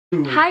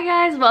Hi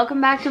guys,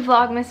 welcome back to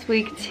Vlogmas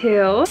week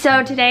 2.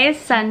 So today is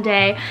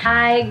Sunday.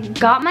 I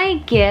got my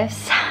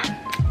gifts.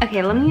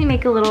 Okay, let me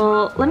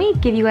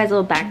give you guys a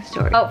little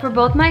backstory. Oh, for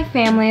both my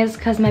families,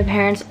 because my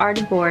parents are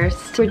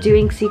divorced, we're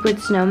doing secret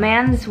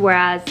snowmans,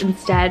 whereas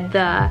instead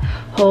the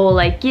whole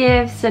like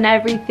gifts and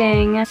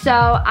everything.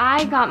 So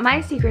I got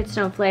my secret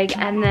snowflake,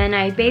 and then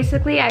I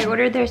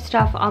ordered their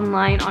stuff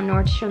online on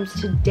Nordstrom's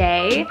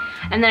today,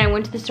 and then I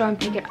went to the store and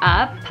picked it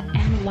up.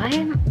 And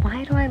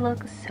why do I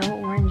look so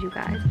orange, you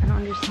guys? I don't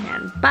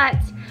understand. But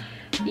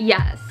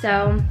yeah,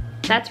 so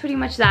that's pretty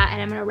much that,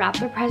 and I'm gonna wrap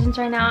the presents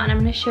right now, and I'm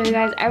gonna show you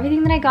guys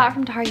everything that I got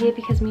from Target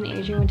because me and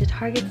Adrian went to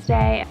Target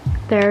today.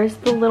 There's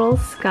the little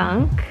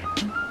skunk.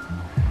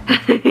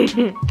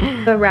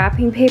 The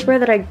wrapping paper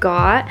that I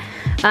got,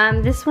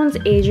 this one's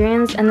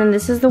Adrian's, and then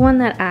this is the one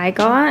that I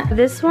got.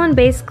 This one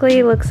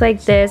basically looks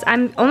like this.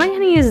 I'm only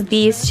gonna use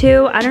these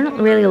two. I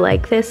don't really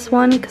like this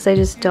one because I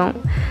just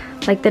don't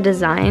like the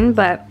design,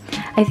 but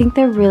I think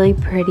they're really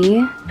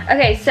pretty.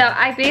 Okay, so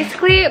I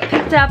basically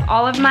picked up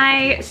all of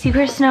my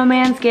Secret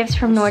Snowman's gifts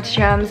from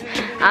Nordstrom's.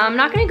 I'm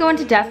not gonna go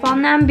into depth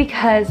on them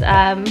because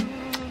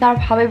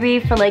that'll probably be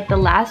for like the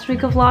last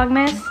week of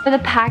Vlogmas. For the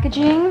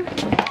packaging,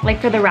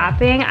 like for the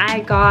wrapping, I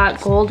got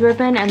gold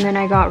ribbon and then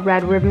I got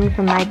red ribbon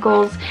from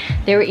Michael's.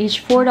 They were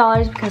each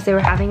 $4 because they were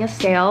having a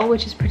sale,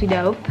 which is pretty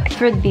dope.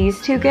 For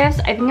these two gifts,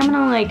 I think I'm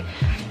gonna like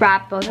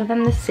wrap both of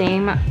them the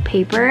same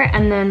paper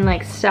and then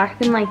like stack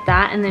them like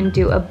that and then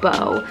do a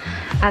bow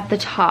at the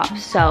top.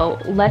 So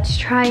let's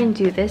try and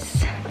do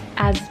this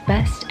as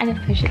best and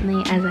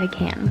efficiently as I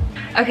can.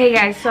 Okay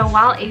guys, so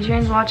while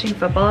Adrian's watching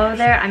football over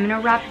there, I'm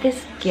gonna wrap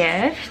this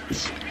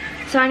gift.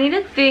 So I need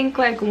to think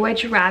like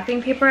which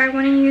wrapping paper I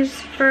want to use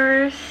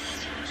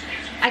first.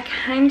 I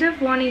kind of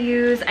want to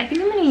use, I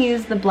think I'm going to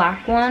use the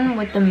black one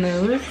with the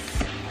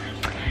mousse.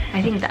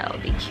 I think that'll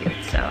be cute,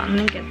 so I'm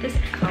going to get this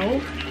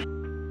out.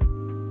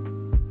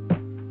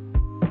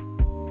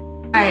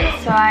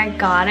 Alright, so I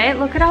got it.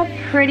 Look at how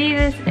pretty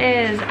this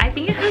is. I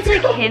think it has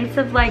like hints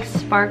of like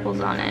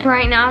sparkles on it.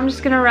 Right now I'm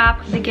just going to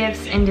wrap the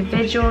gifts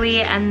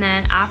individually, and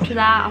then after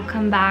that I'll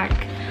come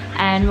back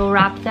and we'll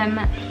wrap them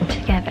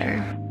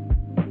together.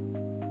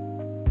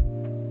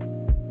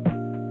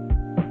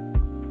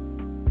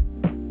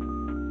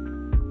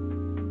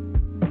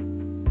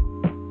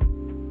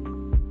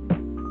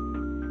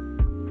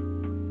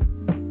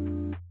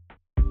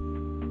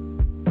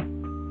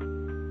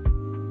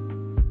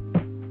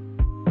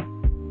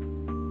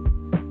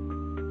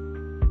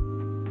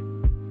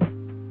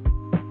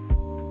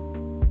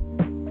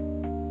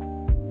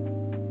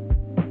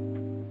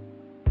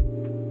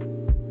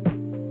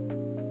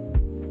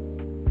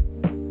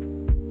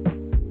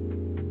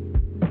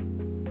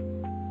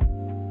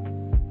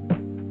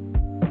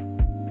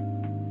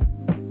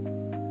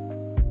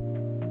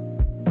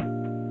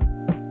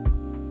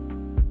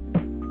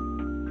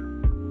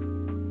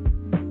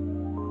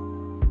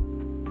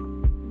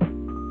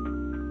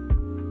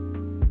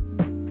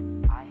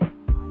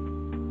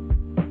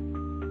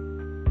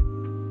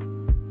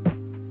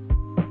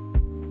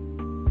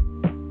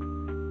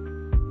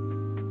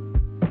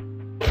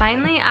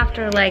 Finally,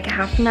 after like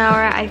half an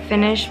hour, I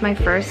finished my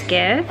first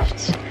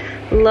gift.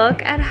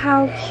 Look at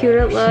how cute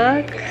it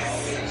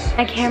looks.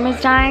 My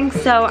camera's dying,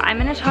 so I'm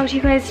gonna talk to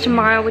you guys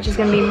tomorrow, which is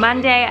gonna be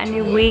Monday, a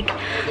new week.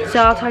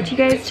 So I'll talk to you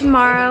guys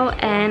tomorrow,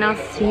 and I'll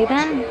see you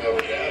then.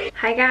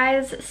 Hi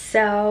guys,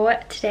 so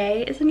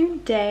today is a new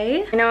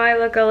day. I know I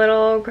look a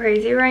little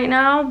crazy right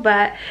now,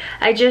 but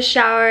I just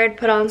showered,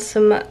 put on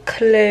some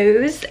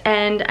clothes,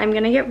 and I'm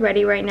gonna get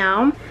ready right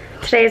now.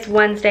 Today is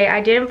Wednesday. I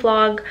didn't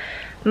vlog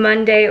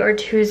Monday or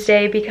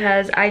Tuesday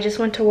because I just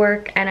went to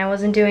work and I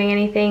wasn't doing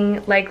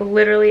anything, like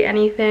literally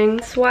anything.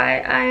 That's why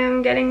I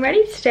am getting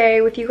ready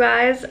today with you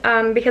guys,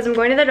 because I'm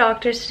going to the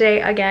doctor's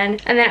today again,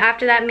 and then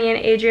after that me and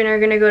Adrian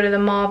are gonna go to the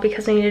mall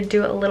because I need to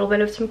do a little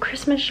bit of some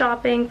Christmas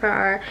shopping for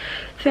our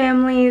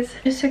families.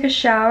 Just took a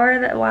shower,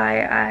 that's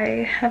why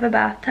I have a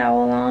bath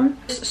towel on.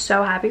 Just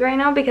so happy right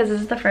now because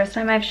this is the first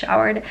time I've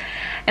showered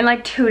in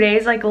like 2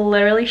 days, like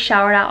literally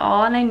showered at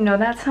all, and I know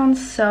that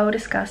sounds so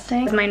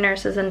disgusting. My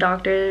nurses and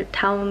doctors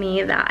tell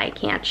me that I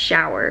can't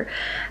shower,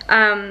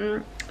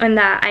 and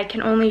that I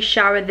can only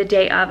shower the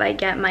day of I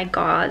get my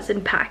gauze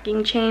and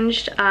packing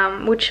changed,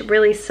 which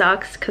really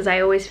sucks because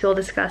I always feel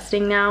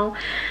disgusting now,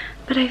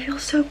 but I feel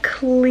so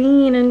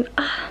clean. And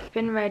I've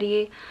been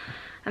ready.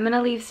 I'm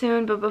gonna leave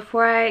soon, but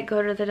before I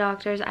go to the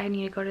doctor's, I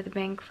need to go to the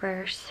bank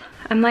first.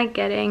 I'm like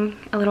getting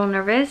a little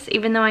nervous,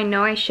 even though I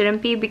know I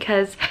shouldn't be,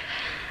 because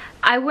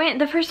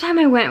the first time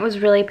I went was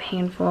really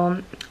painful.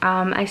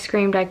 I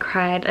screamed, I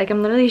cried, like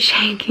I'm literally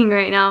shaking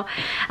right now.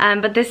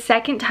 But the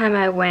second time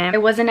I went,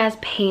 it wasn't as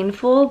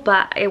painful,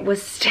 but it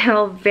was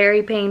still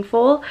very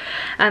painful.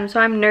 So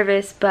I'm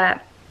nervous,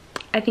 but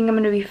I think I'm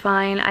gonna be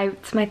fine.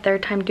 It's my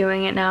third time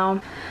doing it now.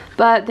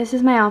 But this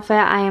is my outfit.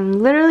 I am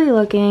literally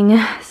looking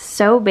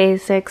so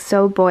basic,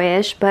 so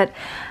boyish, but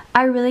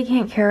I really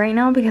can't care right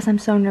now because I'm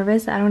so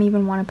nervous. I don't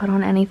even want to put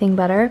on anything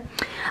better.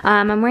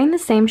 I'm wearing the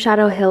same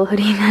Shadow Hill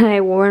hoodie that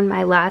I wore in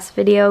my last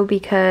video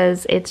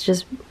because it's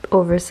just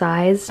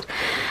oversized.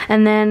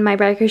 And then my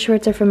biker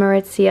shorts are from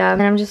Aritzia,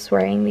 and I'm just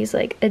wearing these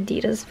like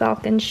Adidas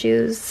Falcon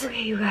shoes.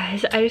 Okay, you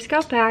guys, I just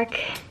got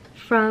back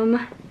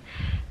from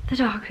the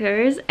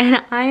doctors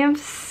and I am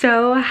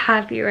so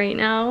happy right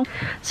now.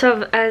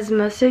 So as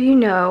most of you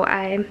know,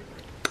 I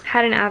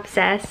had an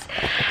abscess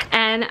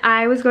and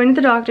I was going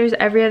to the doctors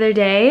every other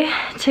day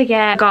to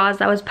get gauze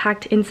that was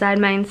packed inside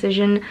my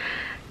incision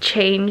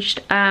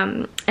changed,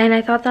 and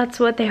I thought that's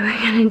what they were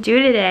gonna do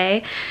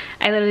today.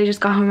 I literally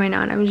just got home right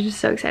now and I'm just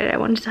so excited. I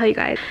wanted to tell you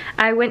guys.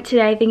 I went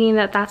today thinking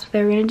that that's what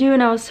they were gonna do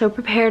and I was so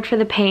prepared for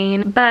the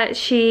pain, but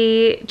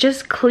she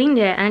just cleaned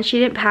it and she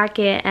didn't pack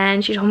it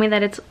and she told me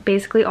that it's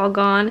basically all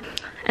gone.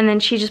 And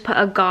then she just put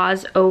a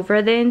gauze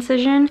over the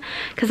incision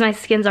because my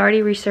skin's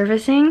already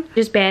resurfacing.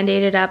 Just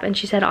band-aided up and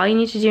she said all you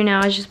need to do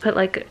now is just put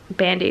like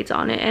band-aids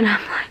on it. And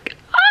I'm like,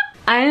 ah!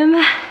 I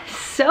am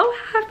so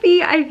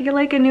happy. I feel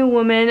like a new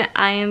woman.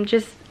 I am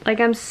just like,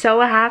 I'm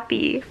so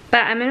happy.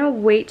 But I'm gonna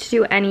wait to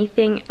do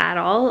anything at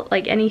all,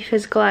 like any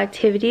physical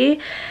activity,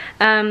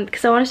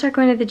 because I want to start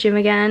going to the gym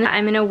again.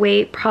 I'm gonna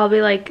wait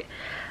probably like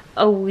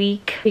a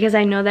week because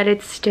I know that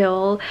it's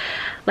still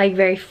like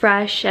very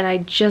fresh and I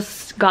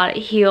just got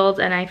it healed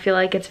and I feel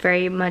like it's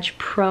very much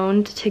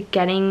prone to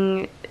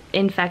getting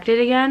infected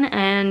again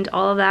and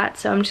all of that.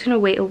 So I'm just gonna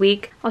wait a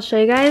week. I'll show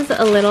you guys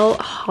a little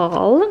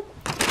haul.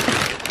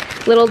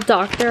 Little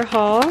doctor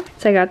haul.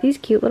 So I got these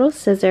cute little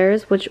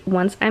scissors, which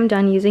once I'm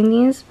done using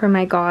these for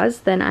my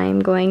gauze, then I'm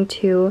going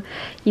to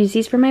use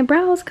these for my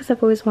brows because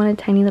I've always wanted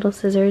tiny little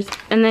scissors.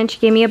 And then she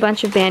gave me a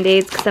bunch of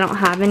band-aids because I don't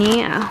have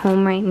any at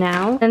home right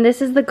now. And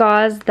this is the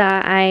gauze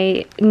that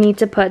I need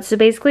to put. So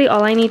basically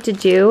all I need to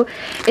do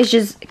is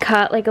just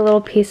cut like a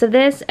little piece of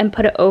this and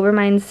put it over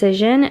my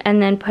incision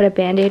and then put a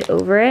band-aid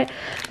over it,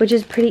 which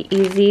is pretty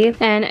easy.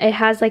 And it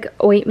has like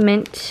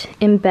ointment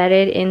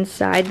embedded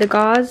inside the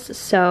gauze,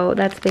 so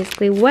that's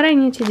basically what I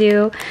need to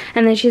do.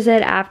 And then she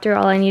said after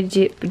all I need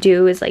to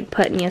do is like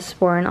put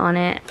Neosporin on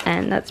it,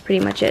 and that's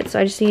pretty much it. So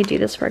I just need to do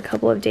this for a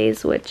couple of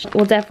days, which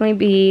will definitely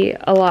be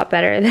a lot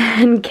better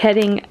than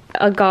getting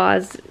a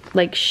gauze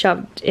like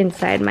shoved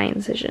inside my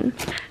incision.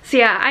 So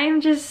yeah, I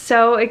am just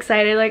so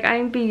excited. Like,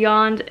 I'm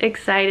beyond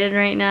excited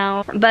right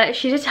now. But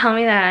she did tell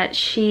me that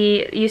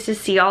she used to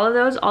see all of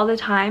those all the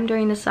time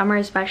during the summer,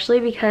 especially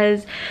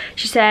because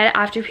she said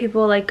after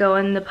people like go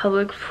in the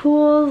public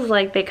pools,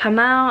 like they come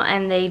out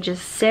and they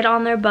just sit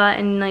on their butt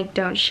and like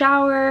don't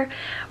shower,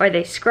 or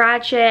they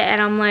scratch it.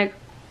 And I'm like,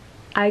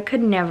 I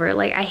could never.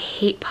 Like, I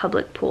hate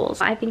public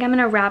pools. I think I'm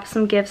gonna wrap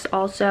some gifts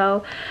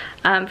also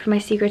for my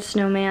secret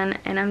snowman,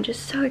 and I'm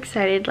just so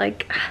excited.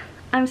 Like,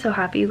 I'm so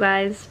happy, you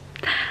guys.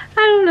 I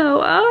don't know.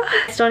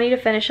 I still need to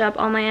finish up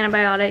all my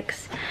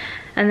antibiotics,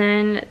 and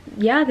then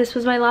yeah, this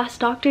was my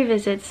last doctor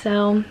visit,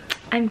 so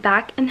I'm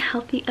back and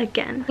healthy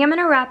again. I'm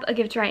gonna wrap a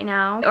gift right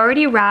now. I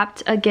already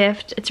wrapped a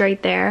gift, it's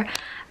right there,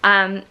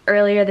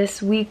 earlier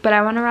this week, but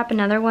I want to wrap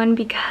another one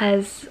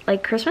because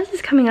like Christmas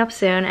is coming up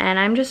soon and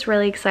I'm just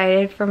really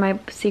excited for my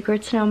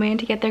secret snowman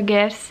to get their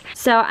gifts.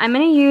 So I'm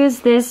gonna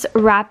use this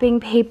wrapping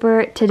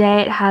paper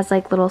today. It has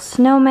like little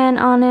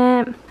snowmen on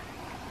it.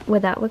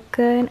 Would that look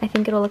good? I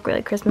think it'll look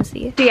really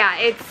Christmassy. So yeah,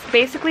 it's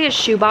basically a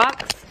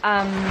shoebox.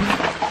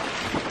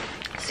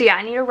 So yeah,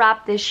 I need to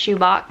wrap this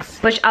shoebox,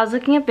 which I was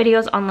looking at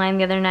videos online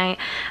the other night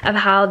of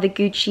how the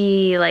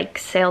Gucci like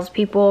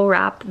salespeople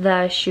wrap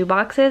the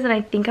shoeboxes, and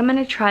I think I'm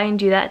gonna try and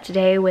do that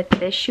today with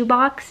this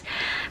shoebox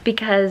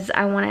because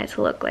I want it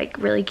to look like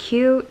really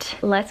cute.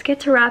 Let's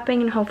get to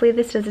wrapping, and hopefully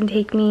this doesn't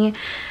take me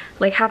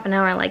like half an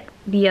hour like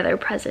the other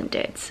present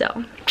did.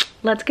 So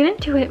let's get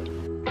into it.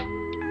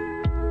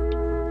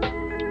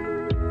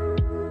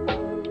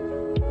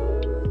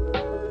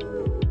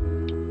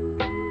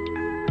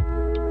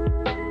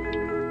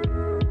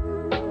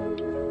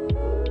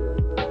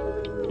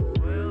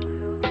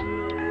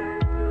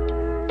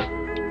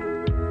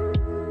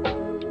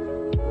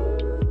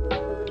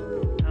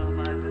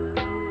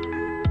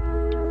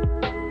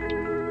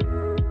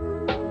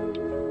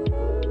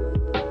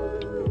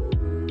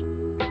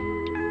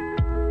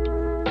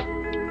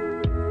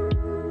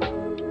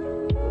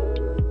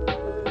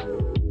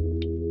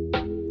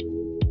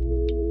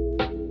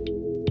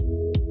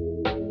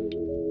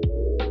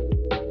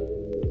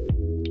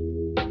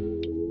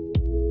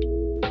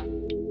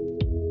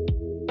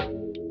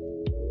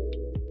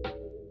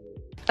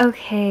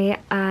 Okay,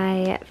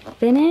 I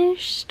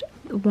finished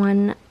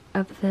one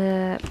of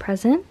the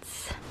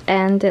presents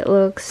and it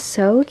looks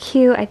so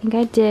cute. I think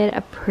I did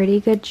a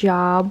pretty good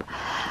job.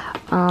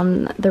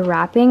 The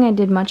wrapping, I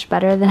did much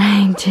better than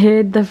I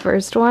did the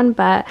first one,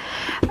 but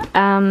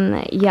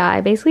yeah,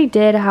 I basically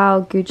did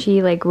how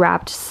Gucci like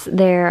wrapped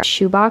their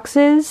shoe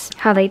boxes,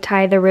 how they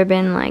tie the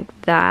ribbon like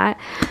that.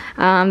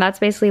 That's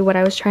basically what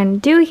I was trying to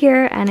do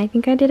here, and I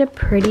think I did a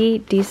pretty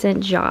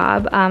decent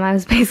job. I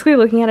was basically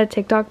looking at a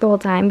TikTok the whole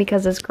time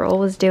because this girl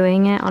was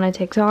doing it on a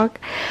TikTok,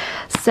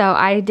 so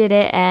I did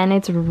it, and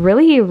it's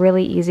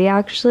really easy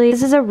actually.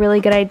 This is a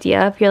really good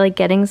idea if you're like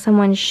getting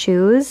someone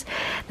shoes,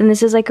 then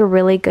this is like a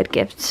really good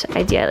gift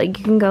idea. Like,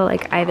 you can go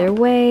like either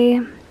way.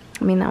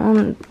 I mean, that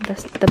one,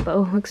 the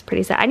bow looks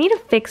pretty sad. I need to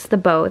fix the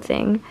bow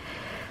thing.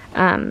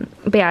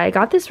 But yeah, I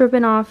got this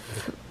ribbon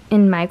off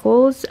in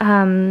Michael's.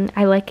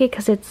 I like it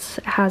because it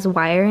has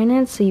wire in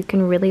it, so you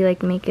can really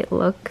like make it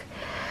look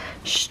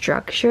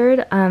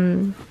structured.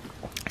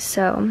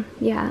 So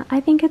yeah, I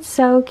think it's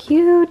so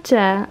cute.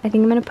 I think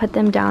I'm gonna put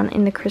them down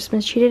in the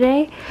Christmas tree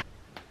today.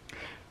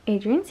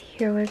 Adrian's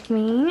here with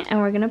me, and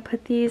we're gonna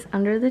put these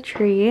under the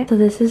tree. So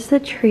this is the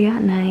tree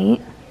at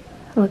night.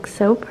 It looks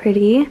so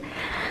pretty.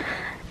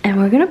 And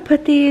we're gonna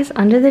put these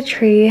under the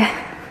tree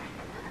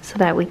so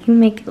that we can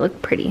make it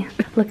look pretty.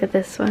 Look at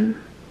this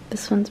one.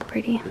 This one's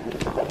pretty.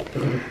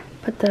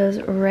 Put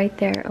those right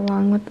there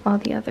along with all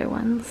the other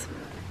ones.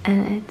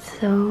 And it's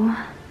so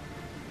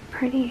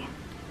pretty.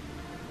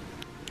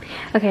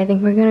 Okay, I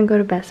think we're gonna go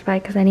to Best Buy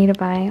because I need to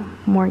buy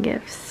more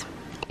gifts.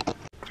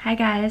 Hi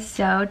guys,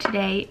 so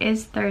today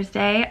is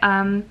Thursday.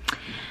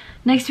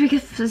 Next week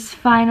is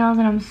finals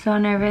and I'm so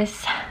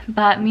nervous.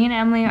 But me and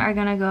Emily are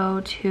gonna go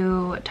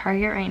to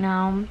Target right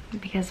now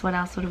because what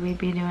else would we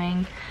be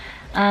doing?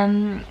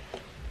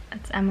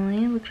 That's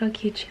Emily. Look how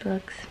cute she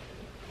looks.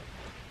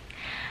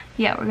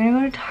 Yeah, we're gonna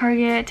go to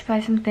Target to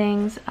buy some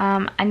things.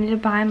 I need to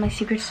buy my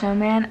Secret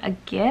Snowman a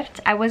gift.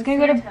 I was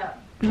gonna go to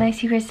my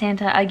Secret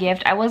Santa a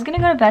gift. I was gonna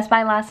go to Best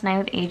Buy last night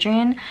with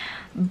Adrian,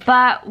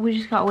 but we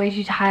just got way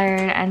too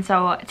tired, and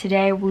so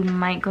today we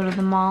might go to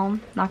the mall.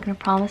 Not gonna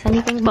promise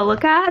anything, but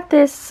look at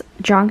this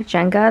drunk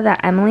Jenga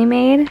that Emily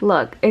made.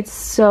 Look, it's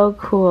so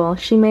cool.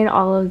 She made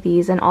all of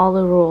these and all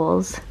the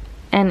rules.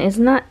 And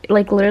isn't that,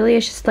 like, literally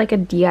it's just like a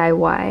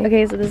DIY.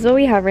 Okay, so this is what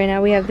we have right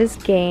now. We have this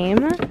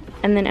game,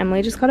 and then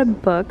Emily just got a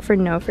book for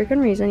no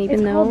freaking reason,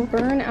 even though... It's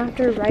called Burn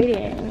After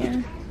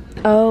Writing.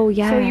 Oh,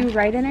 yeah. So you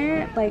write in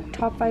it, like,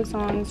 top 5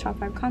 songs, top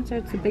 5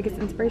 concerts, the biggest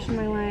inspiration in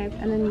my life,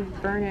 and then you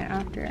burn it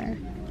after.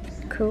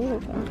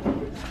 Cool.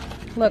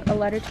 Look, a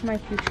letter to my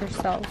future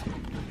self.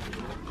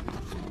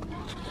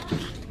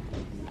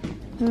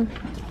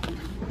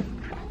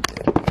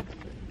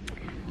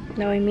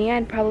 Knowing me,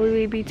 I'd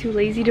probably be too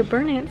lazy to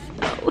burn it,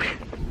 so.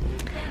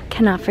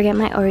 Cannot forget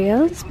my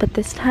Oreos, but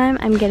this time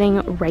I'm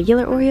getting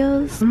regular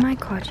Oreos. Oh my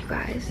god, you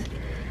guys.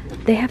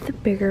 They have the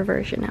bigger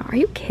version now. Are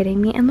you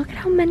kidding me? And look at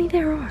how many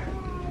there are.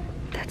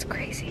 That's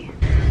crazy.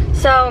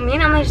 So me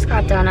and Emily just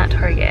got done at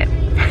Target.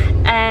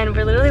 And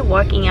we're literally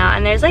walking out,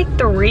 and there's like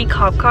 3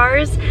 cop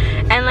cars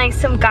and like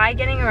some guy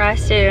getting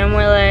arrested, and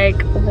we're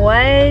like,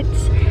 what?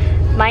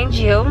 Mind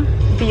you,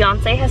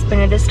 Beyonce has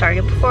been at this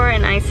Target before,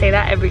 and I say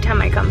that every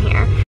time I come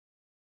here.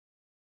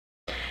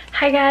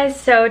 Hi guys,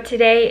 so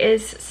today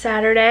is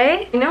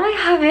Saturday. I know I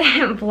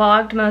haven't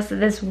vlogged most of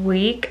this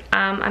week.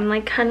 I'm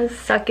like kind of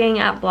sucking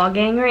at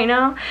vlogging right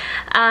now.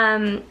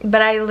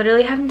 But I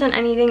literally haven't done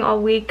anything all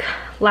week.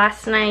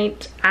 Last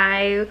night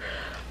I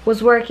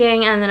was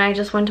working, and then I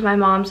just went to my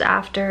mom's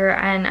after,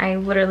 and I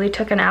literally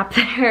took a nap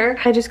there.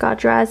 I just got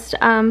dressed.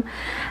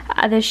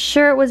 This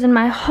shirt was in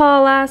my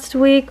haul last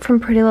week from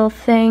Pretty Little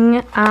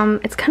Thing.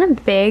 It's kind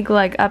of big,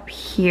 like up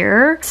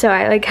here, so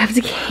I like have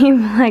to keep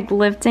like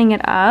lifting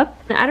it up.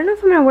 I don't know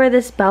if I'm gonna wear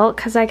this belt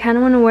because I kind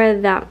of want to wear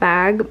that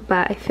bag,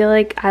 but I feel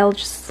like I'll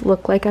just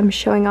look like I'm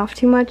showing off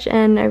too much,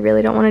 and I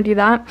really don't want to do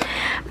that.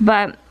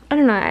 But I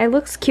don't know, it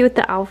looks cute with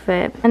the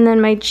outfit. And then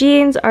my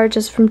jeans are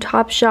just from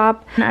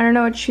Topshop. I don't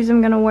know what shoes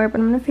I'm gonna wear,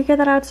 but I'm gonna figure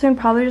that out soon.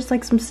 Probably just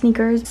like some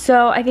sneakers.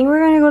 So I think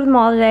we're gonna go to the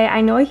mall today.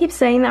 I know I keep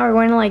saying that we're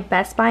going to like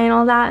Best Buy and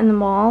all that in the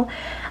mall.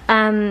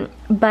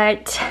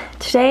 But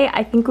today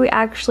I think we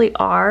actually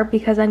are,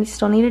 because I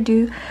still need to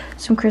do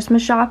some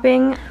Christmas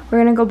shopping. We're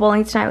gonna go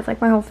bowling tonight with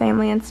like my whole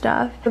family and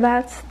stuff. So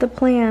that's the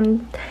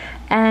plan.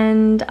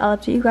 And I'll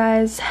update you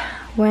guys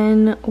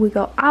when we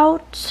go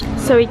out.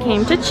 So we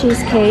came to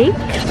Cheesecake.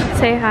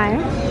 Say hi.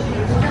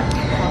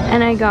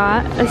 And I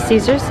got a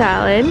Caesar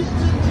salad,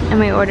 and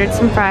we ordered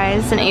some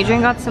fries, and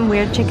Adrian got some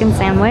weird chicken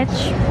sandwich.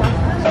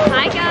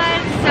 Hi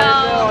guys,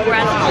 so we're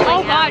at the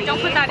bowling alley. Don't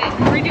put that in.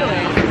 Redo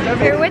it.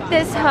 We're with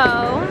this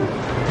hoe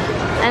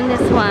and this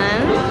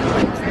one.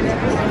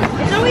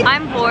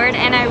 I'm bored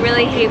and I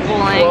really hate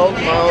bowling.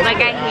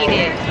 Like, I hate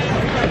it.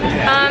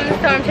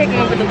 So I'm taking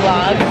over the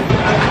vlog.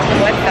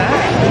 What's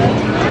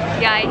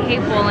that? Yeah, I hate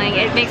bowling.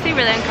 It makes me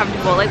really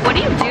uncomfortable. Like, what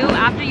do you do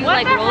after you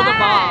like roll the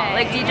ball?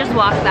 Like, do you just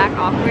walk back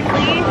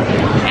awkwardly?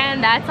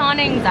 And that's on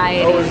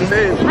anxiety. Oh, what's your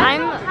name?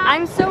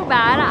 I'm so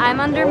bad. I'm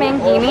under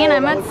Mangini and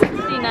I'm at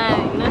 69.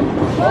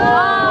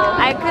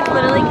 I could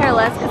literally care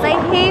less because I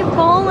hate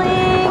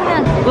bowling.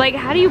 Like,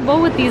 how do you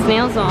bowl with these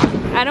nails on?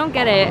 I don't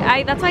get it.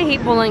 That's why I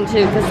hate bowling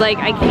too, because like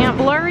I can't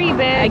blurry,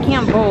 bitch. I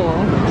can't bowl.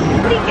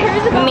 Nobody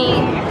cares about me.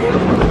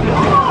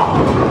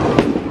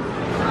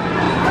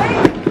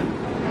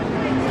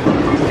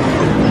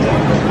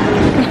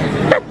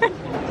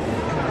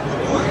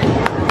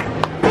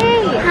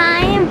 Hey,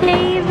 hi,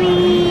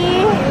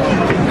 baby.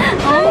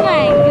 Oh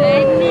my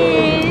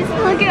goodness!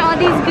 Look at all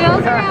these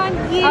girls around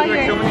you. Oh, your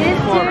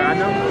sister.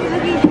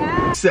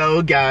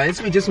 So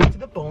guys, we just went to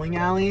the bowling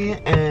alley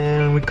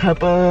and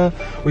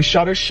we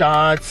shot our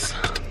shots,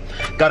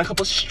 got a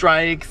couple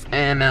strikes,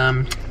 and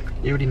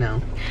you already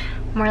know.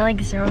 More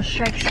like 0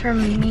 strikes for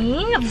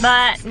me.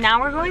 But now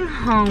we're going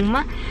home.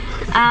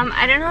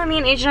 I don't know what me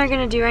and Agent are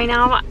gonna do right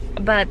now,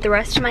 but the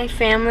rest of my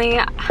family,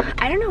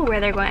 I don't know where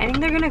they're going. I think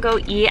they're gonna go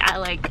eat at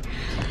like,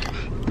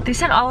 they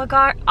said Olive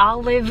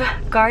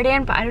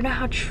Garden, but I don't know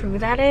how true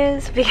that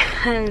is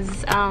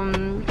because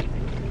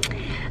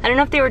I don't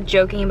know if they were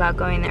joking about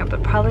going there,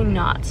 but probably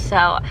not.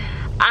 So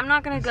I'm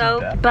not gonna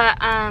go, but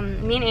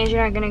me and Adrian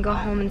are gonna go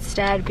home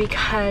instead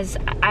because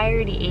I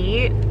already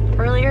ate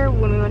earlier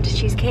when we went to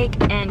Cheesecake,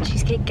 and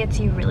Cheesecake gets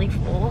you really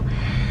full.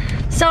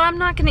 So I'm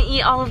not gonna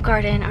eat Olive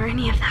Garden or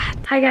any of that.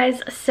 Hi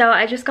guys, so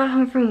I just got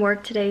home from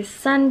work. Today's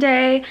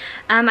Sunday.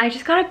 I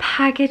just got a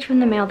package from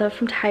the mail though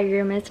from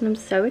Tiger Mist, and I'm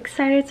so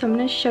excited. So I'm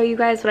gonna show you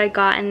guys what I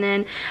got, and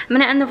then I'm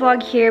gonna end the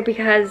vlog here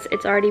because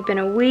it's already been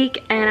a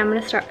week, and I'm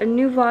gonna start a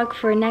new vlog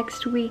for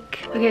next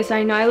week. Okay, so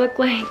I know I look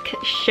like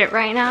shit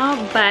right now,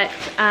 but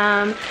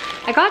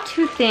I got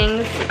 2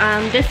 things.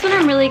 This one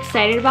I'm really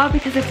excited about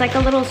because it's like a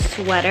little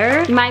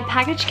sweater. My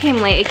package came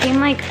late. It came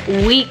like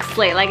weeks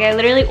late. Like I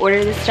literally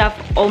ordered this stuff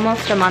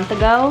almost a month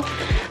ago.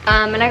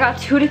 And I got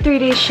 2 to 3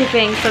 days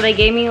shipping, so they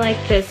gave me like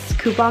this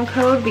coupon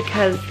code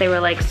because they were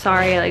like,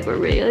 sorry, like we're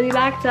really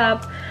backed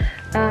up.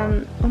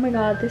 Oh my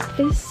god, this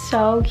is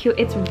so cute.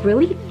 It's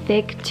really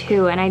thick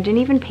too, and I didn't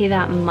even pay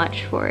that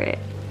much for it.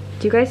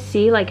 Do you guys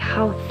see like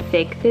how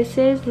thick this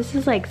is? This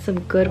is like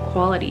some good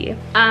quality.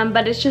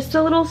 But it's just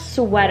a little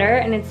sweater,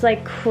 and it's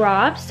like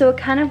cropped, so it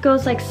kind of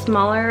goes like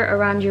smaller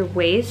around your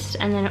waist,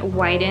 and then it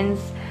widens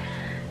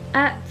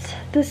at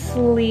the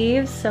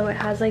sleeves, so it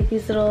has like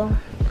these little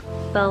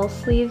bell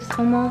sleeves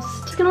almost.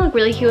 It's gonna look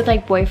really cute with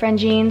like boyfriend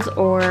jeans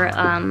or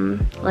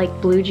like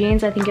blue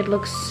jeans. I think it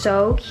looks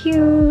so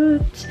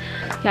cute.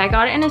 Yeah, I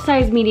got it in a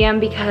size medium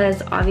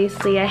because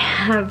obviously I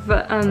have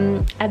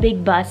a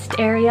big bust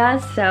area,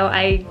 so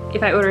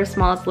if I order a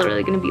small, it's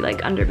literally gonna be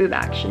like under boob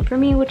action for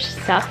me, which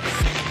sucks.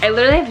 I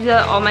literally have to do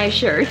that all my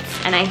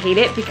shirts, and I hate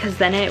it because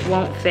then it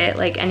won't fit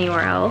like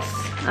anywhere else.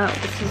 Oh,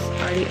 this is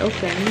already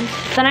opened.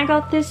 Then I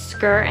got this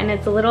skirt, and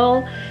it's a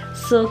little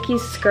silky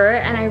skirt,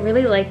 and I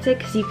really liked it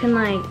because you can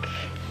like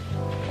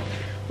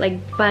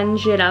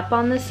bunge it up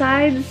on the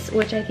sides,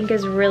 which I think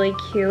is really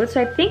cute.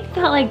 So I think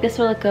that like this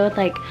will look good with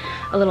like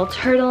a little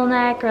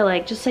turtleneck, or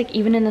like just like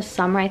even in the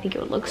summer, I think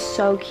it would look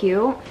so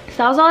cute. So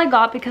that was all I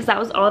got because that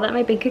was all that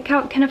my bank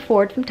account can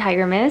afford from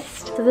Tiger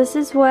Mist. So this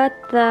is what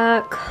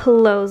the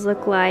clothes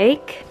look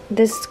like.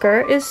 This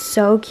skirt is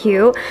so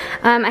cute.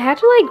 I had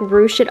to like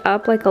ruche it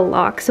up like a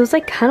lock, so it's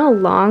like kind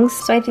of long.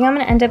 So I think I'm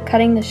gonna end up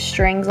cutting the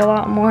strings a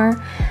lot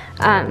more,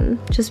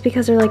 just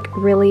because they're like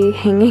really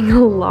hanging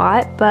a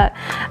lot. But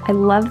I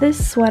love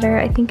this sweater.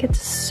 I think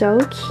it's so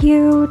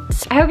cute.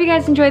 I hope you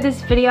guys enjoyed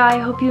this video. I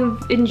hope you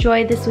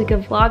enjoyed this week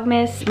of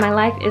Vlogmas. My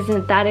life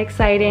isn't that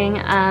exciting,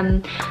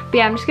 but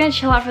yeah, I'm just gonna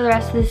chill out for the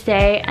rest of this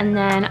day, and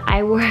then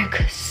I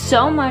work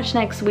so much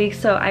next week,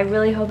 so I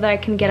really hope that I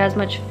can get as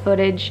much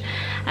footage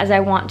as I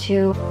want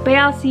to. But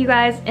yeah, I'll see you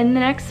guys in the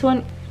next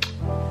one.